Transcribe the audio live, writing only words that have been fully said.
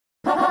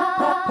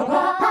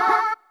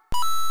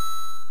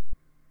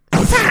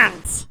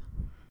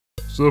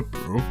Sup,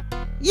 bro?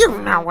 You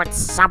know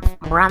what's up,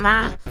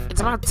 brother. It's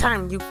about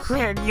time you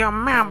cleared your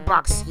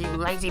mailbox, you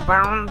lazy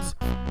bones.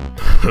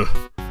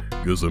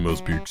 Guess I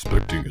must be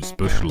expecting a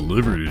special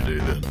delivery today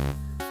then.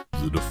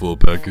 Is it a full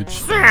package?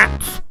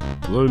 Sit!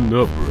 Line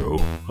up, bro.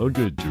 I'll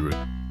get to it.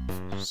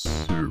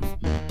 Soon.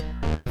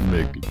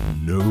 Make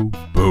no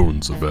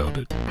bones about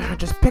it.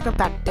 Just pick up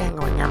that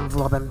dangling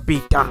envelope and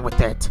be done with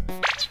it.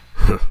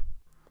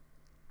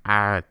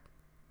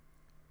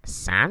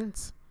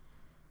 Sans?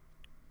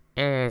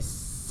 Is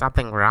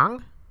something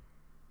wrong?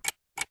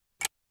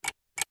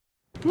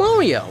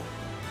 Mario!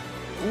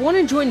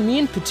 Wanna join me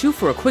and Patu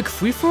for a quick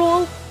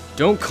free-for-all?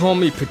 Don't call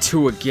me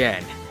Patu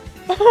again.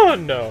 Oh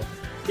no,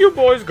 you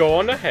boys go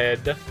on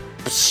ahead.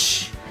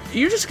 Psh,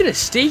 you're just gonna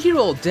stay here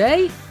all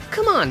day?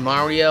 Come on,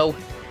 Mario.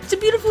 It's a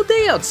beautiful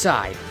day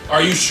outside.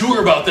 Are you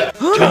sure about that?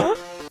 Huh?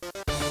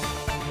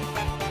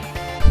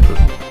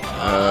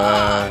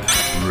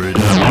 Right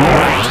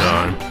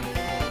time.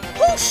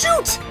 Oh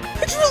shoot!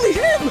 It's really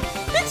him!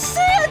 It's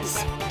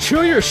Sans!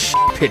 Chill your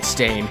pit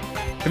stain.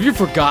 Have you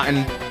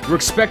forgotten? We're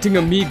expecting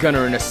a Mii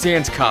Gunner in a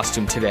Sans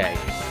costume today.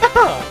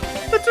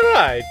 Ah, that's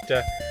right.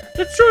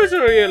 Let's show us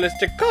a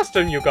realistic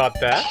costume you got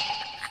there.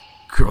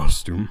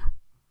 Costume?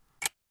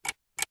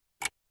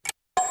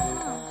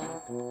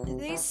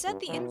 They said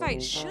the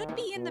invite should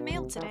be in the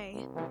mail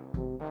today.